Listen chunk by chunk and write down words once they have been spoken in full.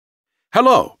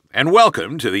Hello, and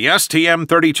welcome to the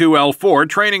STM32L4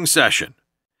 training session.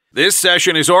 This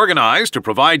session is organized to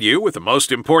provide you with the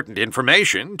most important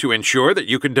information to ensure that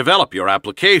you can develop your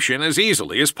application as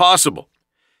easily as possible.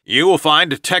 You will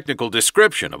find a technical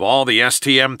description of all the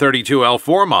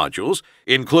STM32L4 modules,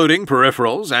 including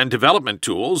peripherals and development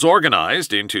tools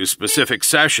organized into specific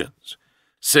sessions.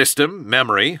 System,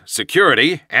 memory,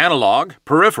 security, analog,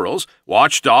 peripherals,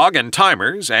 watchdog and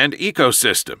timers, and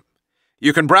ecosystem.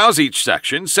 You can browse each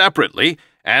section separately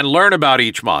and learn about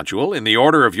each module in the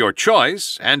order of your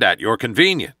choice and at your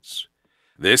convenience.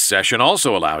 This session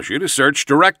also allows you to search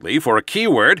directly for a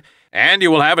keyword, and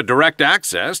you will have a direct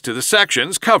access to the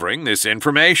sections covering this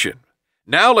information.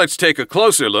 Now let's take a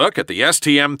closer look at the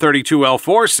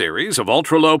STM32L4 series of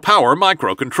ultra-low power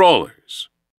microcontrollers.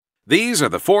 These are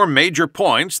the four major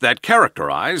points that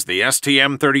characterize the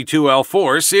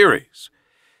STM32L4 series.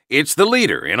 It's the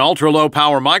leader in ultra-low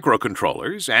power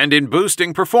microcontrollers and in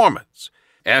boosting performance.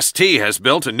 ST has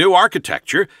built a new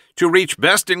architecture to reach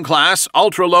best-in-class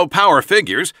ultra-low power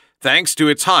figures thanks to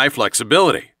its high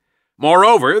flexibility.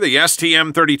 Moreover, the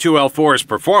STM32L4's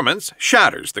performance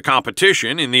shatters the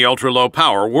competition in the ultra-low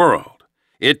power world.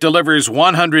 It delivers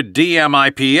 100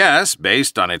 DMIPS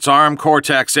based on its ARM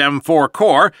Cortex-M4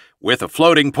 core with a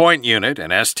floating point unit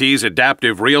and ST's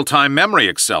adaptive real-time memory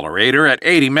accelerator at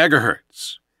 80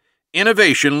 MHz.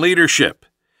 Innovation leadership.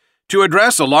 To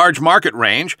address a large market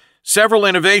range, several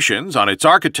innovations on its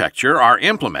architecture are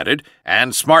implemented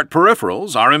and smart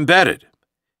peripherals are embedded.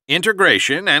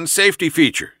 Integration and safety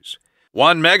features.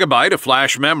 1 MB of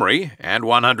flash memory and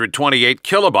 128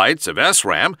 KB of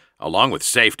SRAM, along with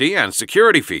safety and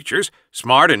security features,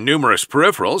 smart and numerous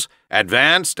peripherals,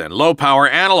 advanced and low-power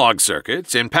analog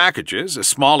circuits in packages as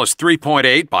small as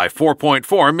 3.8 by 4.4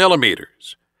 mm.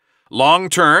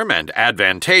 Long-term and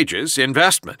advantageous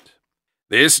investment.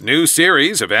 This new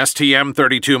series of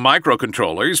STM32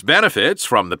 microcontrollers benefits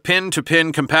from the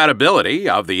pin-to-pin compatibility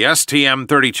of the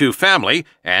STM32 family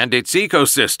and its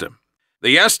ecosystem.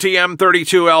 The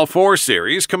STM32L4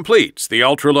 series completes the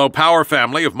ultra-low power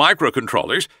family of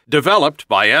microcontrollers developed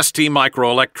by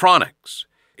STMicroelectronics.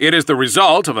 It is the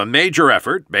result of a major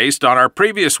effort based on our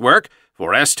previous work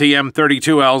for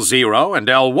STM32L0 and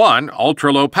L1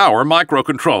 ultra-low power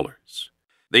microcontrollers.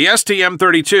 The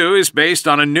STM32 is based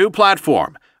on a new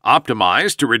platform,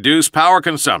 optimized to reduce power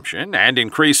consumption and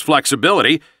increase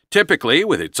flexibility, typically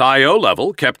with its I/O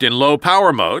level kept in low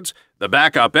power modes, the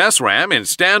backup SRAM in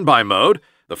standby mode,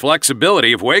 the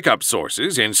flexibility of wake-up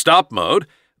sources in stop mode,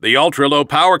 the ultra-low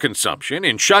power consumption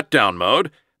in shutdown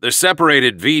mode, the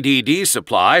separated VDD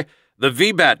supply, the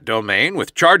VBAT domain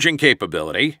with charging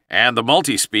capability, and the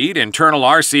multi-speed internal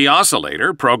RC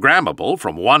oscillator programmable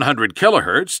from 100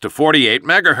 kHz to 48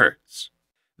 MHz.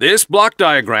 This block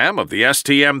diagram of the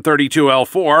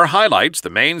STM32L4 highlights the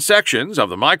main sections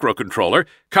of the microcontroller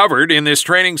covered in this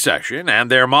training session and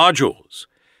their modules.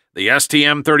 The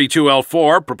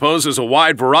STM32L4 proposes a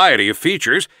wide variety of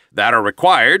features that are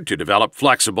required to develop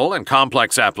flexible and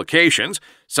complex applications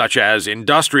such as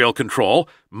industrial control,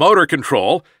 motor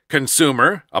control,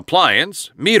 consumer,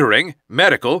 appliance, metering,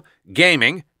 medical,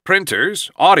 gaming, printers,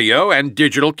 audio, and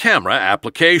digital camera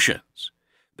applications.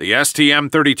 The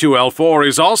STM32L4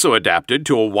 is also adapted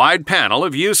to a wide panel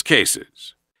of use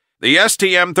cases. The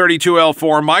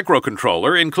STM32L4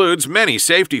 microcontroller includes many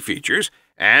safety features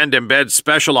and embeds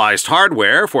specialized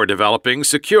hardware for developing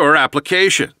secure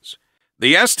applications.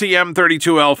 The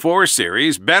STM32L4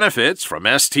 series benefits from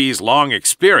ST's long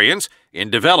experience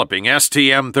in developing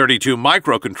STM32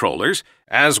 microcontrollers,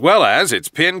 as well as its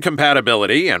pin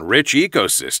compatibility and rich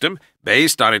ecosystem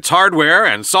based on its hardware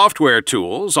and software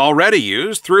tools already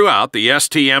used throughout the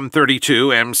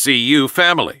STM32 MCU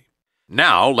family.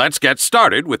 Now let's get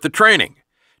started with the training.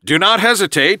 Do not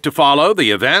hesitate to follow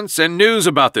the events and news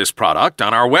about this product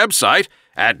on our website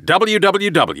at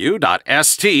www.st.com.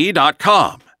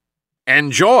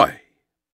 Enjoy!